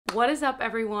What is up,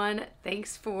 everyone?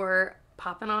 Thanks for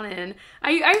popping on in.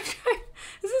 This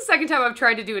is the second time I've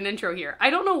tried to do an intro here. I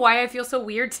don't know why I feel so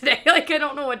weird today. Like, I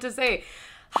don't know what to say.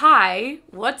 Hi,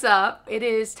 what's up? It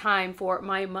is time for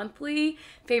my monthly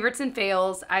favorites and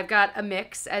fails. I've got a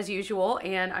mix as usual,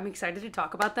 and I'm excited to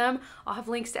talk about them. I'll have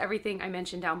links to everything I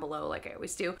mentioned down below like I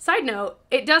always do. Side note,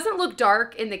 it doesn't look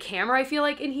dark in the camera, I feel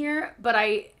like, in here, but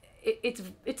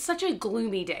it's such a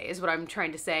gloomy day is what I'm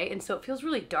trying to say, and so it feels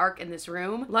really dark in this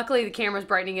room. Luckily the camera's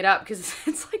brightening it up because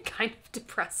it's like kind of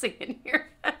depressing in here.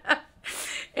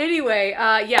 Anyway,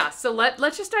 yeah, so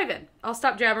let's just dive in. I'll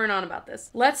stop jabbering on about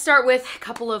this. Let's start with a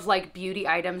couple of like beauty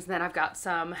items, and then I've got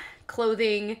some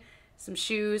clothing, some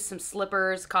shoes, some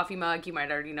slippers, coffee mug. You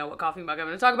might already know what coffee mug I'm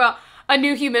going to talk about. A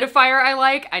new humidifier I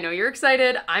like. I know you're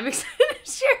excited. I'm excited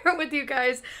to share it with you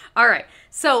guys. All right.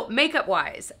 So makeup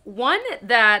wise, one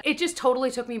that it just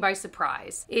totally took me by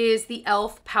surprise is the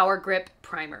e.l.f. Power Grip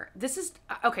Primer. This is,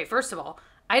 okay, first of all,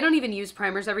 I don't even use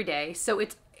primers every day. So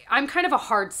I'm kind of a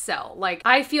hard sell. Like,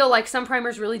 I feel like some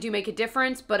primers really do make a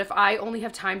difference, but if I only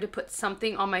have time to put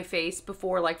something on my face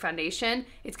before like foundation,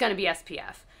 it's going to be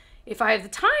SPF. If I have the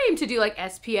time to do like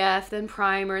SPF, then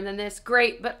primer, and then this,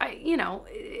 great. But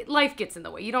life gets in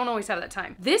the way. You don't always have that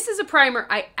time. This is a primer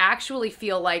I actually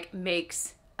feel like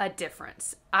makes a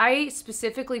difference. I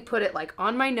specifically put it like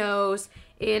on my nose,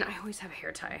 I always have a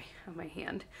hair tie on my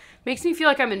hand. Makes me feel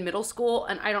like I'm in middle school,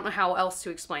 and I don't know how else to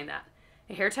explain that.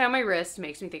 A hair tie on my wrist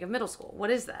makes me think of middle school.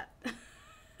 What is that?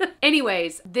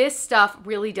 Anyways, this stuff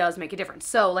really does make a difference.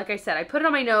 So like I said, I put it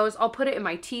on my nose, I'll put it in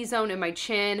my T-zone, in my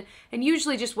chin, and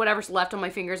usually just whatever's left on my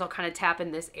fingers, I'll kind of tap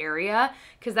in this area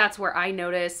because that's where I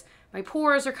notice my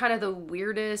pores are kind of the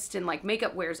weirdest and like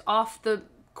makeup wears off the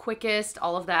quickest,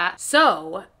 all of that.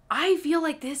 So I feel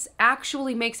like this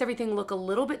actually makes everything look a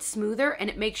little bit smoother, and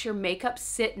it makes your makeup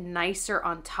sit nicer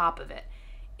on top of it.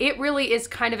 It really is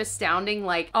kind of astounding.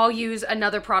 Like, I'll use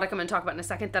another product I'm going to talk about in a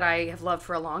second that I have loved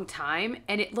for a long time,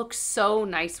 and it looks so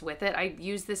nice with it. I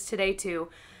used this today too.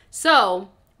 So,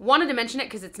 wanted to mention it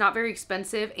because it's not very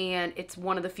expensive, and it's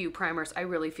one of the few primers I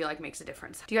really feel like makes a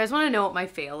difference. Do you guys want to know what my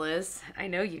fail is? I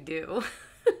know you do.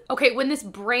 Okay, when this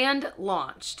brand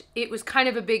launched, it was kind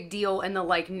of a big deal in the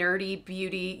like nerdy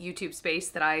beauty YouTube space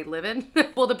that I live in.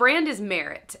 Well, the brand is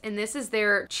Merit, and this is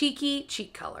their cheeky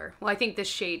cheek color. Well, I think this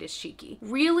shade is cheeky.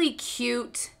 Really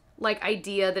cute, like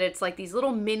idea that it's like these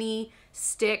little mini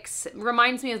sticks. It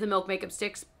reminds me of the Milk Makeup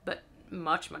sticks, but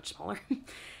much, much smaller.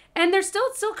 And it's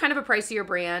still kind of a pricier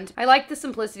brand. I like the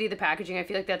simplicity of the packaging. I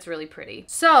feel like that's really pretty.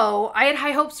 So I had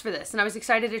high hopes for this, and I was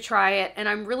excited to try it, and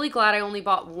I'm really glad I only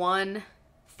bought one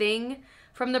thing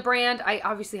from the brand. I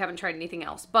obviously haven't tried anything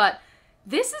else, but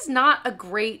this is not a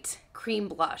great cream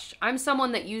blush. I'm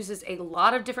someone that uses a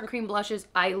lot of different cream blushes.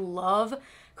 I love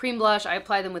cream blush. I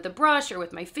apply them with a brush or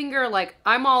with my finger. Like,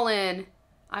 I'm all in.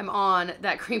 I'm on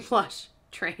that cream blush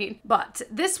train. But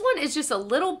this one is just a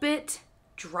little bit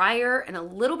drier and a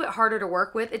little bit harder to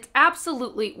work with. It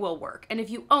absolutely will work. And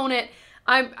if you own it,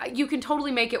 you can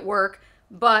totally make it work,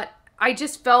 but I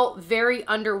just felt very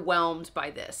underwhelmed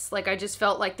by this. Like, I just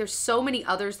felt like there's so many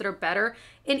others that are better,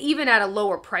 and even at a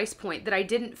lower price point, that I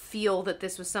didn't feel that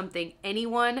this was something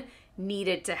anyone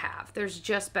needed to have. There's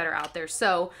just better out there.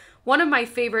 So one of my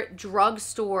favorite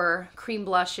drugstore cream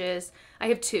blushes, I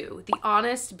have two. The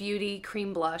Honest Beauty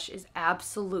cream blush is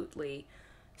absolutely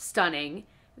stunning.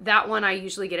 That one I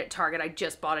usually get at Target. I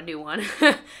just bought a new one.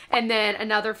 And then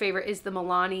another favorite is the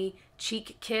Milani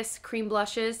Cheek Kiss cream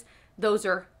blushes. Those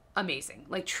are amazing,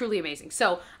 like truly amazing.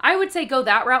 So I would say go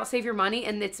that route, save your money,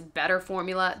 and it's better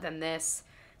formula than this.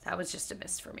 That was just a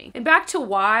miss for me. And back to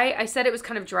why I said it was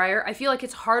kind of drier. I feel like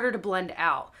it's harder to blend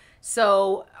out.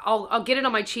 So I'll get it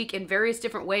on my cheek in various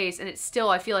different ways, and it's still,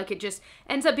 I feel like it just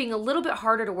ends up being a little bit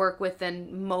harder to work with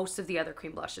than most of the other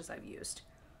cream blushes I've used.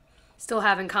 Still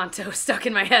having Kanto stuck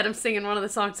in my head. I'm singing one of the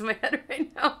songs in my head right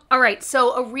now. All right,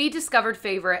 so a rediscovered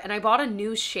favorite, and I bought a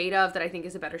new shade of that I think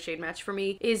is a better shade match for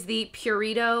me, is the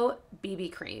Purito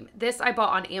BB Cream. This I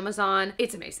bought on Amazon.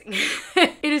 It's amazing.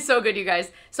 It is so good, you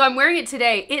guys. So I'm wearing it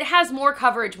today. It has more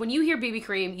coverage. When you hear BB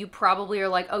Cream, you probably are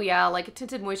like, oh yeah, like a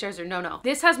tinted moisturizer. No.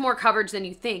 This has more coverage than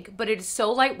you think, but it is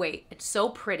so lightweight. It's so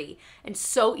pretty and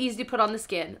so easy to put on the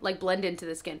skin, like blend into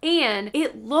the skin. And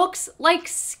it looks like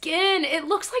skin. It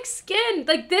looks like skin.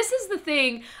 Like, this is the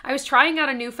thing. I was trying out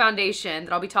a new foundation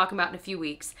that I'll be talking about in a few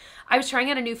weeks. I was trying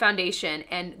out a new foundation,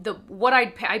 and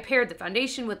I paired the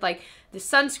foundation with like the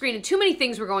sunscreen, and too many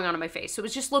things were going on in my face. So it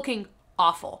was just looking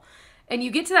awful. And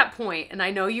you get to that point, and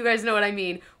I know you guys know what I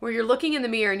mean, where you're looking in the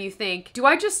mirror and you think, do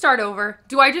I just start over?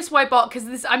 Do I just wipe out?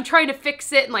 Because I'm trying to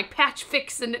fix it and like patch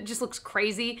fix, and it just looks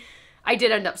crazy. I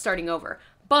did end up starting over.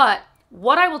 But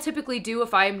what I will typically do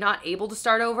if I'm not able to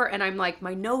start over and I'm like,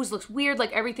 my nose looks weird,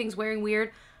 like everything's wearing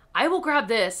weird, I will grab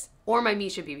this or my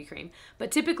Misha BB cream. But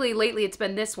typically lately it's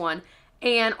been this one,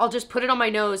 and I'll just put it on my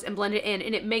nose and blend it in,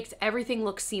 and it makes everything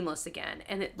look seamless again.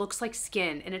 And it looks like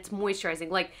skin, and it's moisturizing.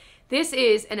 Like, this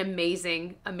is an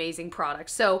amazing, amazing product.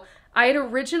 So I had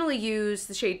originally used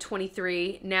the shade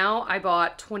 23. Now I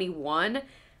bought 21.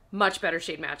 Much better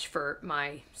shade match for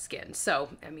my skin. So,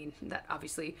 I mean, that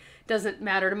obviously doesn't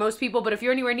matter to most people, but if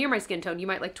you're anywhere near my skin tone, you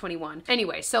might like 21.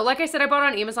 Anyway, so like I said, I bought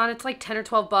it on Amazon. It's like 10 or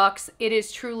 12 bucks. It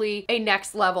is truly a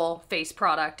next level face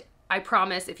product. I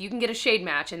promise, if you can get a shade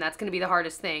match, and that's gonna be the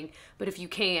hardest thing, but if you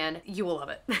can, you will love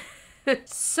it.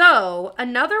 So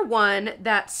another one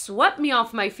that swept me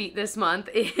off my feet this month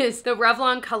is the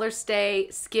Revlon Color Stay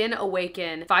Skin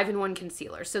Awaken 5-in-1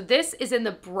 Concealer. So this is in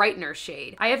the brightener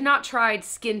shade. I have not tried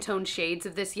skin tone shades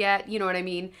of this yet. You know what I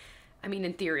mean? I mean,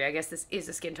 in theory, I guess this is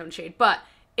a skin tone shade, but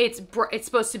it's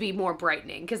supposed to be more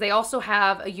brightening because they also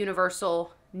have a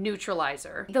universal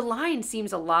neutralizer. The line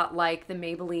seems a lot like the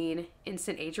Maybelline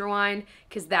Instant Age Rewind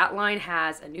because that line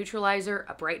has a neutralizer,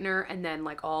 a brightener, and then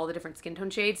like all the different skin tone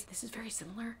shades. This is very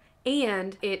similar.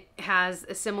 And it has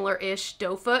a similar-ish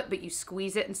doe foot, but you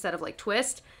squeeze it instead of like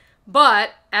twist.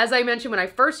 But as I mentioned when I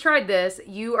first tried this,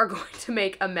 you are going to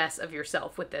make a mess of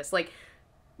yourself with this. Like,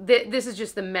 this is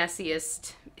just the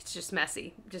messiest. It's just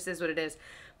messy. It just is what it is.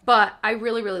 But I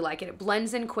really, really like it. It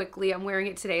blends in quickly. I'm wearing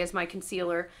it today as my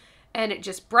concealer. And it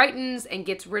just brightens and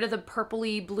gets rid of the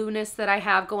purpley blueness that I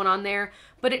have going on there.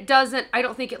 But it doesn't, I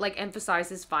don't think it like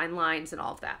emphasizes fine lines and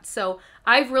all of that. So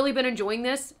I've really been enjoying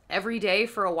this every day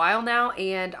for a while now,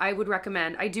 and I would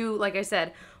recommend. I do, like I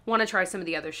said, want to try some of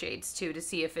the other shades too to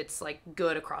see if it's like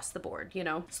good across the board, you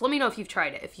know? So let me know if you've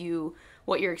tried it,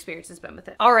 what your experience has been with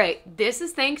it. All right, this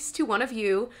is thanks to one of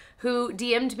you who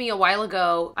DM'd me a while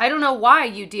ago. I don't know why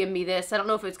you DM'd me this. I don't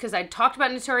know if it's because I talked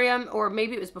about Naturium or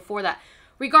maybe it was before that.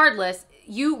 Regardless,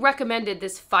 you recommended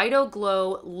this Phyto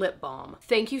Glow lip balm.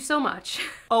 Thank you so much.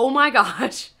 Oh my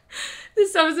gosh. This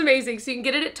stuff is amazing. So you can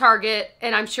get it at Target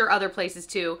and I'm sure other places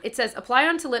too. It says apply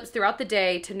onto lips throughout the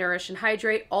day to nourish and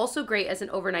hydrate. Also great as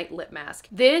an overnight lip mask.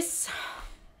 This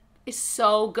is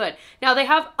so good. Now they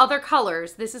have other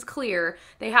colors. This is clear.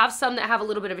 They have some that have a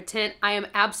little bit of a tint. I am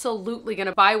absolutely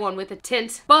gonna buy one with a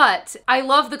tint, but I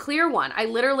love the clear one.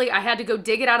 I had to go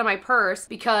dig it out of my purse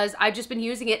because I've just been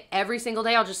using it every single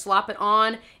day. I'll just slop it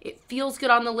on. It feels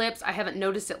good on the lips. I haven't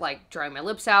noticed it like drying my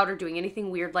lips out or doing anything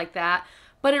weird like that.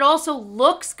 But it also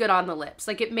looks good on the lips.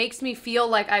 Like it makes me feel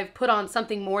like I've put on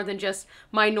something more than just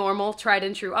my normal tried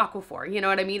and true Aquaphor. You know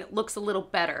what I mean? It looks a little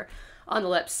better on the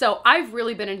lips. So I've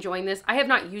really been enjoying this. I have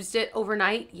not used it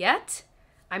overnight yet.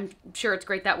 I'm sure it's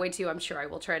great that way too. I'm sure I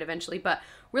will try it eventually, but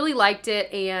really liked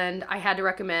it and I had to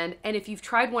recommend. And if you've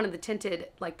tried one of the tinted,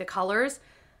 like the colors,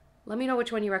 let me know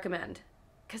which one you recommend.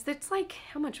 Cause it's like,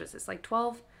 how much was this? Like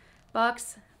 12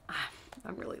 bucks?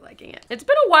 I'm really liking it. It's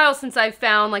been a while since I've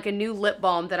found like a new lip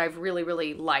balm that I've really,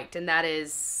 really liked. And that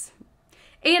is,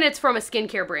 and it's from a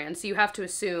skincare brand. So you have to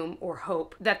assume or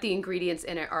hope that the ingredients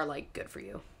in it are like good for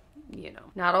you. You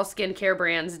know, not all skincare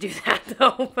brands do that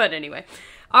though, but anyway.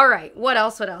 All right, what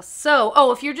else? So,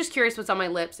 oh, if you're just curious what's on my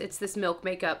lips, it's this Milk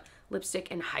Makeup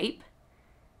lipstick in Hype.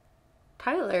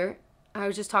 Tyler, I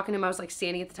was just talking to him, I was like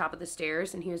standing at the top of the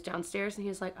stairs and he was downstairs and he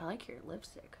was like, I like your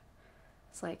lipstick.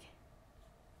 It's like,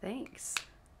 thanks.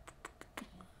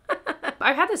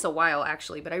 I've had this a while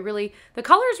actually, but the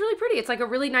color is really pretty. It's like a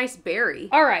really nice berry.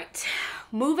 All right,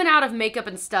 moving out of makeup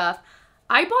and stuff.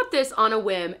 I bought this on a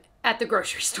whim at the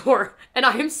grocery store, and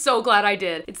I am so glad I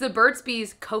did. It's the Burt's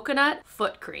Bees Coconut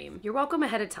Foot Cream. You're welcome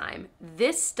ahead of time.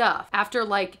 This stuff, after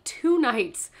like 2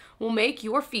 nights, will make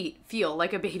your feet feel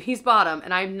like a baby's bottom,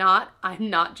 and I'm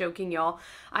not joking, y'all.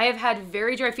 I have had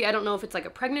very dry feet. I don't know if it's like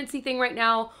a pregnancy thing right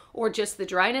now or just the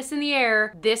dryness in the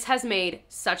air. This has made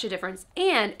such a difference,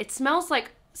 and it smells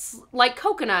like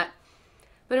coconut,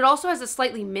 but it also has a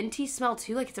slightly minty smell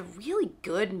too. Like it's a really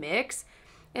good mix.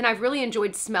 And I've really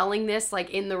enjoyed smelling this like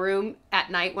in the room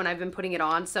at night when I've been putting it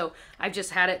on. So I've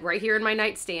just had it right here in my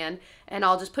nightstand and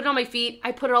I'll just put it on my feet.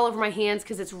 I put it all over my hands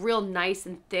because it's real nice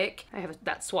and thick. I have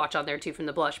that swatch on there too from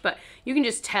the blush, but you can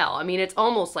just tell. I mean, it's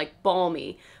almost like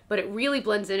balmy, but it really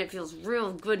blends in. It feels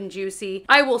real good and juicy.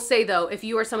 I will say though, if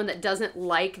you are someone that doesn't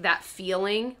like that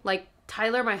feeling, like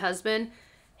Tyler, my husband,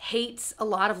 hates a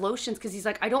lot of lotions because he's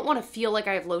like, I don't want to feel like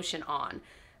I have lotion on.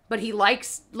 But he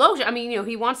likes lotion. I mean, you know,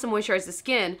 he wants to moisturize the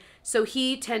skin. So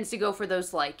he tends to go for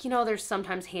those like, you know, there's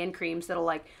sometimes hand creams that'll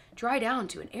like dry down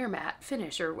to an air matte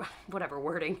finish or whatever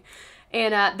wording.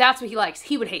 And that's what he likes.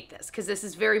 He would hate this because this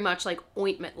is very much like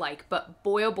ointment-like. But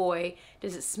boy, oh boy,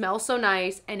 does it smell so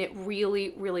nice. And it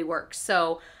really, really works.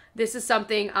 So This is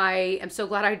something I am so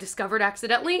glad I discovered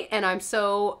accidentally, and I'm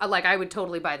so, like, I would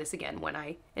totally buy this again when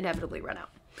I inevitably run out.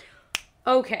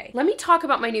 Okay, let me talk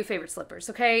about my new favorite slippers,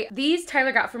 okay? These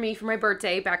Tyler got for me for my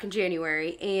birthday back in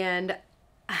January, and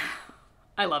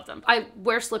I love them. I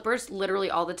wear slippers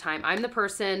literally all the time. I'm the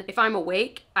person, if I'm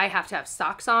awake, I have to have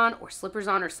socks on or slippers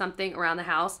on or something around the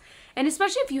house. And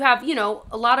especially if you have, you know,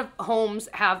 a lot of homes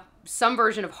have some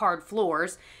version of hard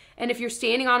floors. And if you're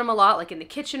standing on them a lot, like in the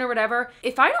kitchen or whatever,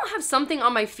 if I don't have something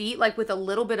on my feet, like with a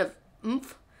little bit of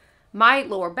oomph, my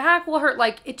lower back will hurt.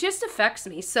 Like, it just affects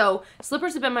me. So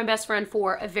slippers have been my best friend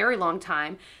for a very long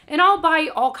time. And I'll buy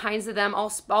all kinds of them.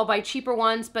 I'll buy cheaper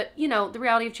ones, but you know, the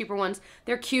reality of cheaper ones,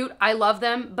 they're cute. I love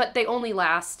them, but they only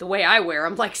last, the way I wear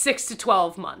them, like 6 to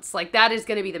 12 months. Like, that is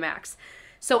going to be the max.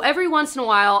 So every once in a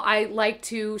while, I like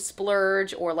to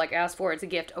splurge or like ask for as a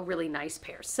gift a really nice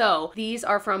pair. So these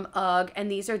are from UGG,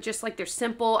 and these are just like, they're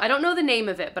simple. I don't know the name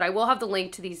of it, but I will have the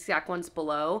link to these exact ones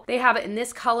below. They have it in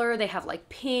this color. They have like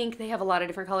pink. They have a lot of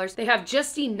different colors. They have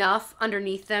just enough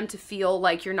underneath them to feel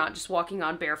like you're not just walking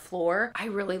on bare floor. I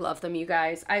really love them, you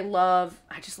guys. I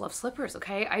just love slippers,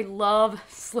 okay? I love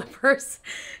slippers.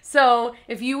 So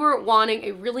if you were wanting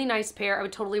a really nice pair, I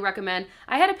would totally recommend.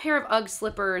 I had a pair of UGG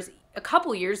slippers a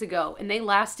couple years ago, and they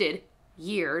lasted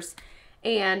years.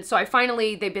 And so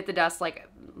they bit the dust like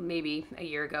maybe a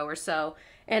year ago or so.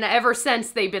 And ever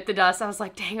since they bit the dust, I was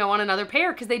like, dang, I want another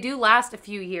pair, because they do last a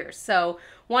few years. So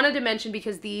wanted to mention,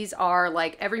 because these are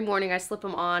like, every morning I slip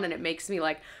them on and it makes me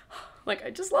like I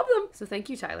just love them. So thank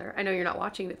you, Tyler. I know you're not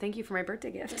watching, but thank you for my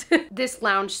birthday gift. This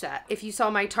lounge set, if you saw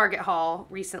my Target haul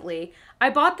recently, I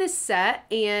bought this set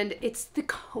and it's the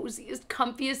coziest,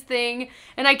 comfiest thing.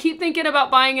 And I keep thinking about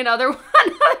buying another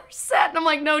set. And I'm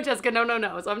like, no, Jessica, no.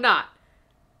 So I'm not.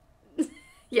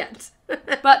 Yet.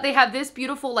 But they have this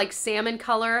beautiful like salmon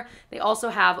color. They also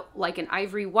have like an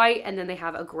ivory white, and then they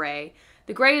have a gray.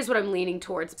 The gray is what I'm leaning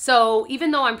towards. So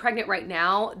even though I'm pregnant right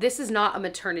now, this is not a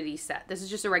maternity set. This is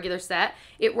just a regular set.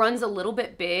 It runs a little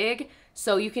bit big,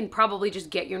 so you can probably just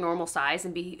get your normal size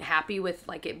and be happy with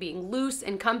like it being loose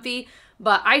and comfy.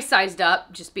 But I sized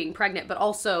up just being pregnant, but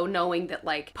also knowing that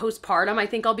like postpartum, I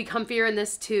think I'll be comfier in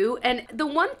this too. And the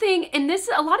one thing, and this,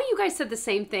 a lot of you guys said the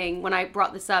same thing when I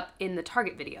brought this up in the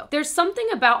Target video. There's something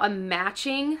about a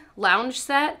matching lounge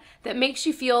set that makes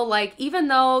you feel like, even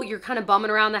though you're kind of bumming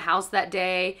around the house that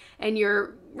day and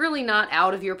you're really not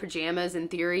out of your pajamas in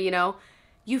theory, you know,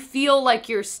 you feel like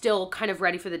you're still kind of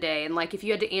ready for the day. And like if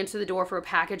you had to answer the door for a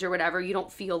package or whatever, you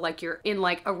don't feel like you're in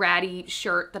like a ratty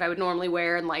shirt that I would normally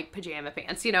wear and like pajama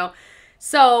pants, you know?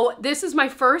 So this is my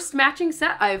first matching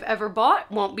set I've ever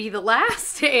bought. Won't be the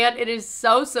last. And it is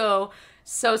so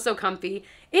comfy.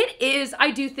 It is,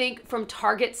 I do think, from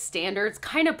Target standards,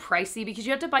 kind of pricey because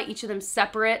you have to buy each of them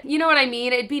separate. You know what I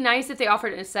mean? It'd be nice if they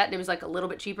offered it in a set and it was like a little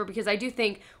bit cheaper, because I do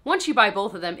think once you buy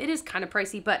both of them, it is kind of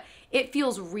pricey, but it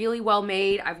feels really well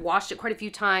made. I've washed it quite a few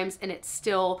times and it's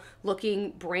still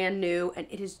looking brand new, and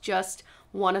it is just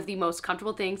one of the most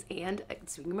comfortable things. And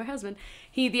speaking of my husband,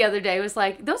 he the other day was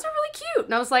like, those are really cute.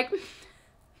 And I was like,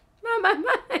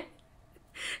 my.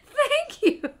 Thank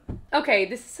you. Okay,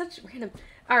 this is such random.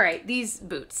 All right, these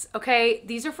boots, okay?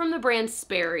 These are from the brand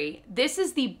Sperry. This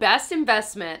is the best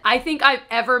investment I think I've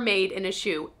ever made in a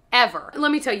shoe, ever.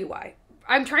 Let me tell you why.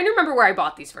 I'm trying to remember where I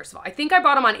bought these, first of all. I think I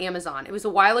bought them on Amazon. It was a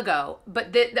while ago,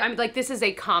 but I'm like, this is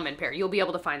a common pair. You'll be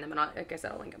able to find them, and like I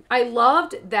said, I'll link them. I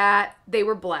loved that they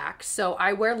were black, so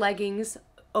I wear leggings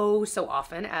oh so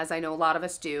often, as I know a lot of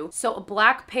us do. So a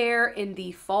black pair in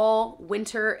the fall,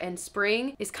 winter, and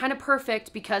spring is kind of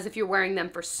perfect, because if you're wearing them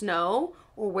for snow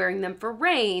or wearing them for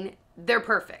rain, they're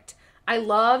perfect. I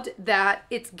loved that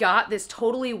it's got this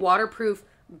totally waterproof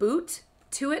boot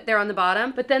to it there on the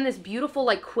bottom, but then this beautiful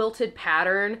like quilted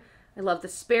pattern. I love the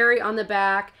Sperry on the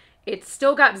back. It's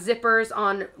still got zippers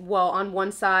on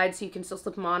one side, so you can still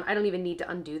slip them on. I don't even need to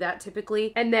undo that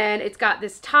typically. And then it's got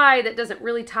this tie that doesn't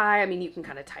really tie. I mean, you can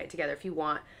kind of tie it together if you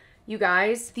want. You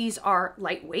guys, these are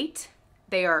lightweight.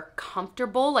 They are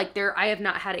comfortable. Like I have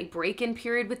not had a break-in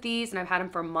period with these, and I've had them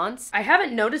for months. I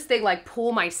haven't noticed they like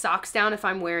pull my socks down if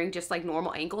I'm wearing just like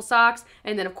normal ankle socks.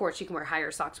 And then of course you can wear higher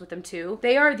socks with them too.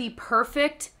 They are the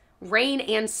perfect rain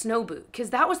and snow boot,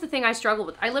 because that was the thing I struggled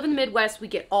with. I live in the Midwest. We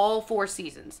get all 4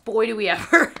 seasons. Boy, do we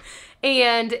ever.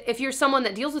 And if you're someone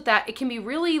that deals with that, it can be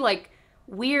really like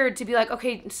weird to be like,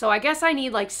 okay, so I guess I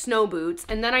need like snow boots,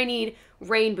 and then I need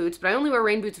rain boots, but I only wear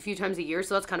rain boots a few times a year,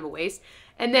 so that's kind of a waste.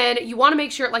 And then you want to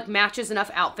make sure it like matches enough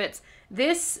outfits.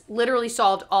 This literally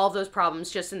solved all of those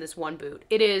problems just in this one boot.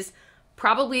 It is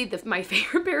probably my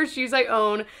favorite pair of shoes I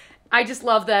own. I just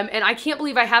love them, and I can't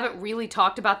believe I haven't really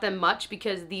talked about them much,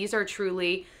 because these are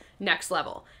truly next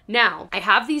level. Now, I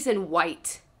have these in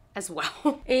white as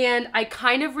well. And I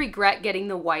kind of regret getting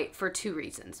the white for 2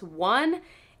 reasons. One,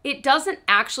 it doesn't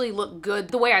actually look good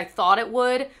the way I thought it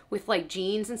would with like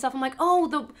jeans and stuff. I'm like,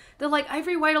 oh, the like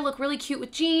ivory white will look really cute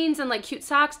with jeans and like cute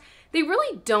socks. They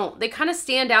really don't. They kind of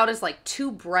stand out as like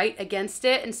too bright against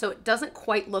it. And so it doesn't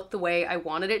quite look the way I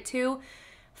wanted it to.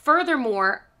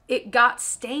 Furthermore, it got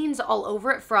stains all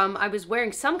over it from, I was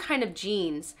wearing some kind of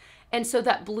jeans. And so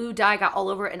that blue dye got all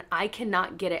over it and I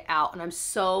cannot get it out. And I'm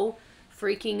so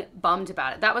freaking bummed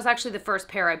about it. That was actually the first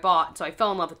pair I bought, so I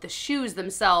fell in love with the shoes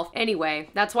themselves.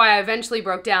 Anyway, that's why I eventually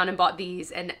broke down and bought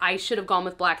these, and I should have gone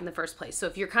with black in the first place. So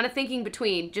if you're kind of thinking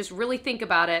between, just really think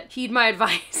about it. Heed my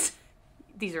advice.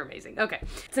 These are amazing. Okay,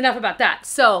 it's enough about that.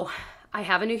 So I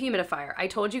have a new humidifier. I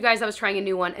told you guys I was trying a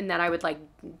new one and that I would like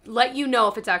let you know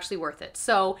if it's actually worth it.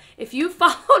 So if you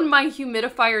followed my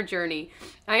humidifier journey,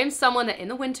 I am someone that in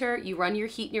the winter, you run your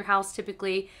heat in your house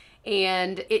typically,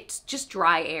 and it's just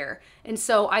dry air. And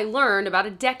so I learned about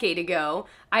a decade ago,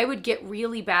 I would get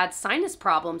really bad sinus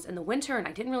problems in the winter and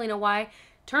I didn't really know why.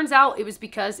 Turns out it was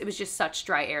because it was just such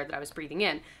dry air that I was breathing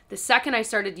in. The second I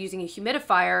started using a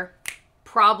humidifier,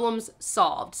 problems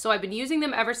solved. So I've been using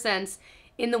them ever since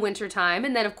in the winter time.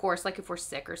 And then of course, like if we're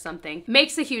sick or something,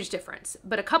 makes a huge difference.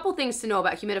 But a couple things to know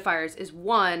about humidifiers is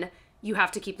one, you have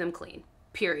to keep them clean.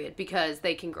 Period, because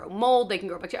they can grow mold, they can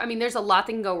grow bacteria. I mean, there's a lot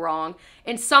that can go wrong,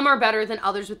 and some are better than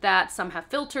others with that. Some have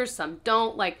filters, some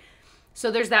don't, like,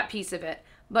 so there's that piece of it.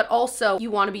 But also,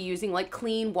 you want to be using like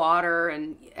clean water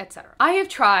and etc. I have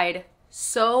tried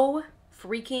so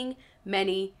freaking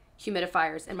many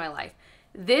humidifiers in my life.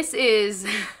 This is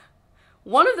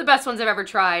one of the best ones I've ever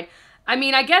tried. I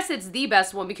mean, I guess it's the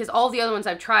best one because all the other ones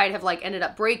I've tried have like ended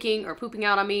up breaking or pooping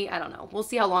out on me. I don't know. We'll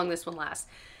see how long this one lasts.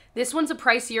 This one's a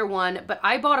pricier one, but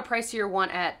I bought a pricier one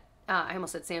at, I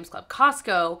almost said Sam's Club,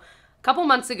 Costco a couple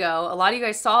months ago. A lot of you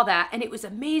guys saw that, and it was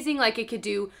amazing. Like, it could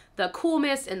do the cool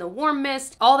mist and the warm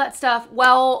mist, all that stuff.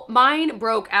 Well, mine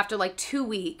broke after like 2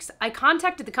 weeks. I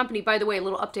contacted the company, by the way, a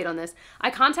little update on this. I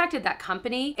contacted that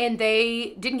company, and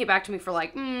they didn't get back to me for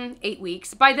like 8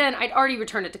 weeks. By then, I'd already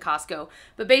returned it to Costco.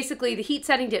 But basically, the heat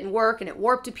setting didn't work, and it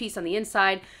warped a piece on the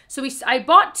inside. So I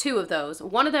bought 2 of those.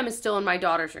 One of them is still in my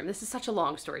daughter's room. This is such a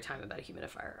long story time about a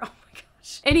humidifier. Oh my God.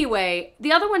 Anyway,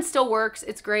 the other one still works.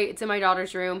 It's great. It's in my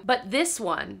daughter's room. But this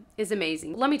one is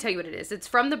amazing. Let me tell you what it is. It's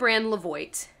from the brand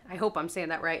Levoit. I hope I'm saying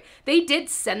that right. They did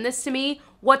send this to me.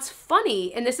 What's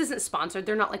funny, and this isn't sponsored,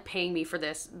 they're not like paying me for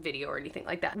this video or anything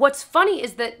like that. What's funny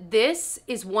is that this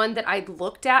is one that I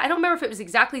looked at. I don't remember if it was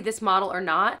exactly this model or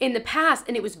not in the past,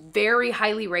 and it was very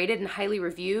highly rated and highly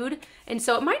reviewed. And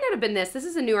so it might not have been this. This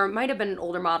is a newer, it might have been an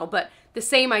older model, but the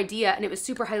same idea, and it was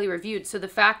super highly reviewed. So the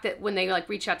fact that when they like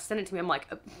reach out to send it to me, I'm like,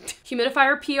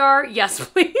 humidifier PR? Yes,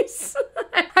 please.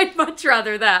 I'd much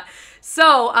rather that.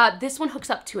 So this one hooks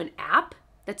up to an app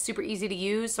that's super easy to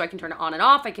use, so I can turn it on and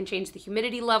off. I can change the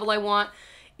humidity level I want.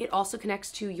 It also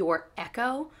connects to your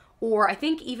Echo, or I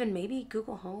think even maybe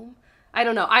Google Home. I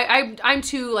don't know. I'm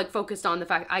too like focused on the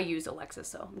fact I use Alexa,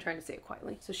 so I'm trying to say it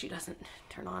quietly so she doesn't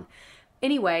turn on.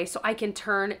 Anyway, so I can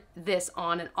turn this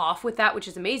on and off with that, which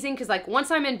is amazing because like once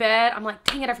I'm in bed, I'm like,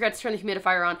 dang it, I forgot to turn the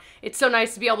humidifier on. It's so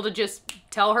nice to be able to just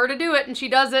tell her to do it and she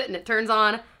does it and it turns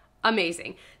on.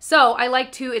 Amazing. So I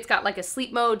like to, it's got like a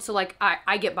sleep mode. So like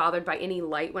I get bothered by any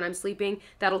light when I'm sleeping.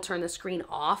 That'll turn the screen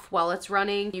off while it's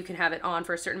running. You can have it on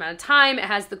for a certain amount of time. It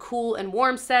has the cool and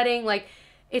warm setting. Like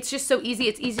it's just so easy.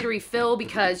 It's easy to refill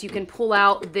because you can pull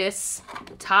out this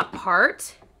top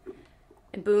part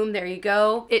and boom, there you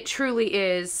go. It truly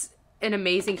is an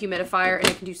amazing humidifier and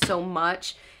it can do so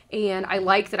much. And I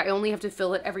like that I only have to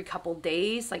fill it every couple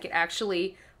days. Like it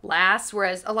actually lasts,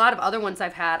 whereas a lot of other ones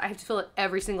I've had, I have to fill it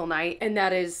every single night, and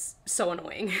that is so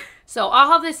annoying. So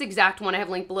I'll have this exact one I have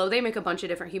linked below. They make a bunch of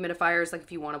different humidifiers, like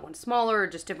if you wanted one smaller or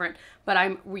just different, but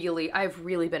I've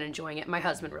really been enjoying it. My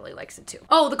husband really likes it too.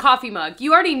 Oh, the coffee mug.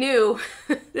 You already knew.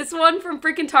 This one from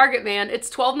freaking Target, man. It's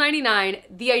 $12.99.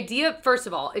 The idea, first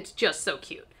of all, it's just so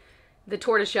cute. The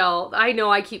tortoiseshell, I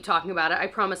know I keep talking about it. I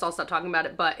promise I'll stop talking about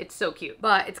it, but it's so cute.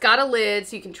 But it's got a lid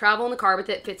so you can travel in the car with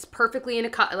it. Fits perfectly in a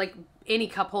cup, like any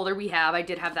cup holder we have. I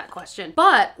did have that question.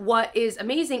 But what is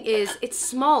amazing is it's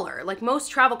smaller. Like most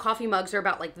travel coffee mugs are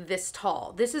about like this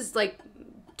tall. This is like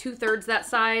 2/3 that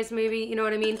size, maybe, you know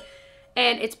what I mean?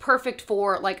 And it's perfect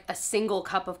for like a single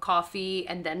cup of coffee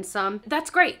and then some. That's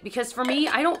great because for me,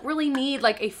 I don't really need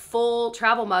like a full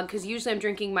travel mug because usually I'm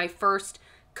drinking my first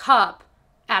cup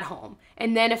at home.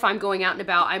 And then if I'm going out and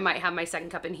about, I might have my second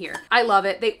cup in here. I love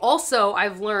it. They also,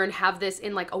 I've learned, have this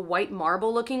in like a white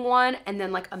marble looking one and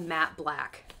then like a matte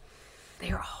black. They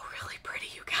are all really really pretty,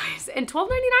 you guys. And $12.99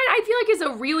 I feel like is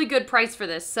a really good price for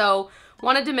this. So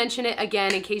wanted to mention it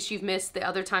again in case you've missed the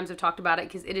other times I've talked about it,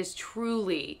 because it is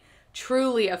truly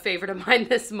a favorite of mine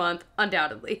this month,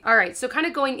 undoubtedly. All right, so kind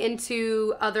of going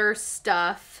into other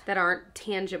stuff that aren't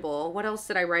tangible. What else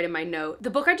did I write in my note? The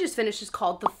book I just finished is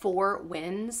called The Four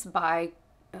Winds by,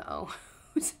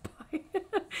 who's it by?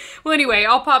 Well, anyway,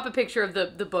 I'll pop a picture of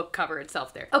the book cover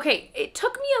itself there. Okay, it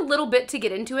took me a little bit to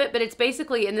get into it, but it's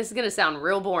basically, and this is gonna sound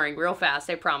real boring, real fast,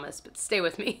 I promise, but stay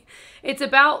with me. It's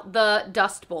about the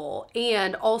Dust Bowl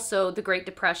and also the Great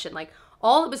Depression, like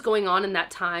all that was going on in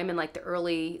that time in like the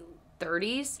early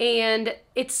 30s. And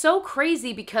it's so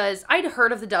crazy because I'd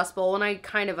heard of the Dust Bowl and I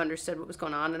kind of understood what was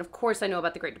going on. And of course I know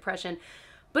about the Great Depression,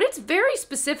 but it's very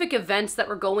specific events that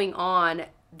were going on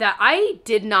that I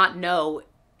did not know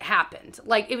happened.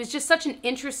 Like it was just such an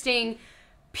interesting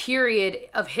period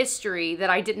of history that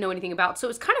I didn't know anything about. So it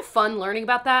was kind of fun learning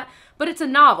about that, but it's a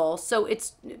novel. So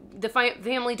it's the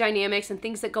family dynamics and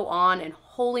things that go on, and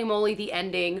holy moly, the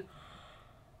ending.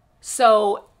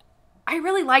 So I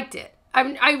really liked it.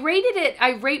 I rated it,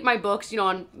 I rate my books, you know,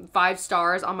 on 5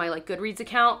 stars on my like Goodreads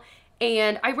account.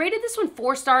 And I rated this one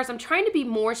 4 stars. I'm trying to be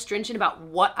more stringent about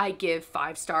what I give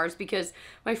 5 stars because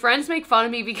my friends make fun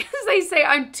of me because they say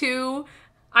I'm too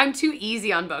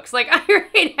easy on books. Like I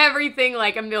rate everything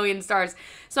like 1,000,000 stars.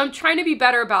 So I'm trying to be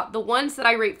better about the ones that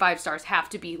I rate 5 stars have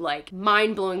to be like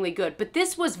mind-blowingly good. But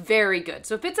this was very good.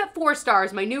 So if it's at 4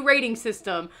 stars, my new rating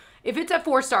system, if it's at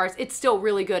 4 stars, it's still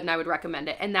really good and I would recommend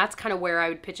it. And that's kind of where I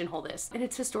would pigeonhole this. And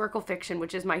it's historical fiction,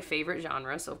 which is my favorite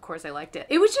genre. So of course I liked it.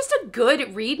 It was just a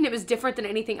good read and it was different than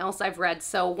anything else I've read.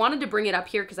 So wanted to bring it up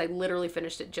here because I literally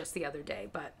finished it just the other day,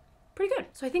 but pretty good.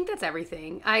 So I think that's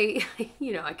everything. I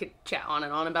could chat on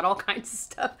and on about all kinds of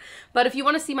stuff. But if you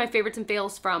want to see my favorites and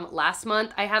fails from last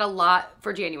month, I had a lot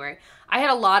for January. I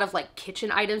had a lot of like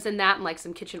kitchen items in that and like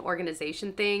some kitchen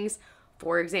organization things.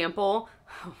 For example,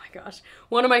 oh my gosh,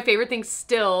 one of my favorite things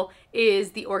still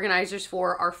is the organizers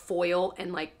for our foil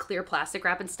and like clear plastic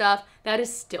wrap and stuff. That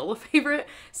is still a favorite.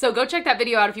 So go check that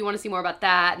video out if you want to see more about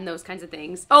that and those kinds of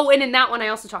things. Oh, and in that one, I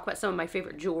also talk about some of my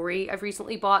favorite jewelry I've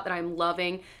recently bought that I'm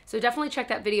loving. So definitely check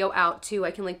that video out too. I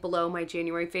can link below my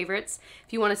January favorites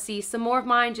if you want to see some more of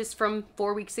mine just from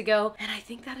 4 weeks ago. And I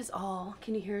think that is all.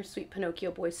 Can you hear sweet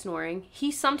Pinocchio boy snoring? He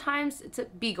sometimes, it's a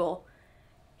beagle.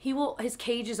 His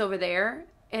cage is over there.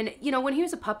 And, you know, when he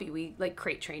was a puppy, we like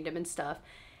crate trained him and stuff.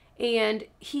 And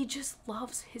he just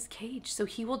loves his cage. So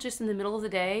he will just in the middle of the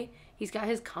day, he's got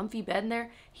his comfy bed in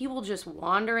there. He will just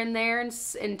wander in there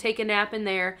and take a nap in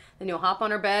there. Then he'll hop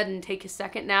on our bed and take his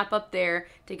second nap up there.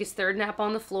 Take his third nap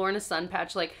on the floor in a sun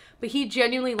patch. Like, but he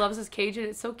genuinely loves his cage and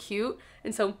it's so cute.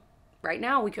 And so right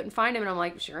now we couldn't find him. And I'm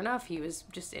like, sure enough, he was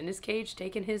just in his cage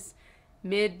taking his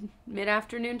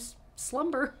mid-afternoon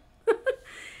slumber.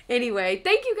 Anyway,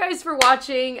 thank you guys for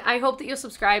watching. I hope that you'll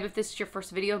subscribe if this is your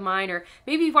first video of mine, or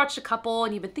maybe you've watched a couple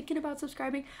and you've been thinking about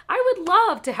subscribing. I would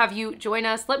love to have you join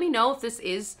us. Let me know if this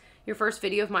is your first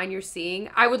video of mine you're seeing.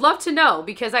 I would love to know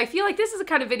because I feel like this is a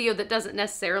kind of video that doesn't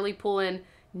necessarily pull in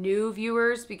new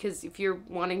viewers, because if you're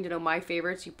wanting to know my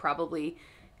favorites, you probably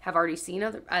have already seen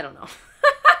other, I don't know.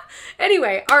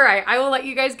 Anyway, all right, I will let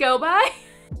you guys go. Bye.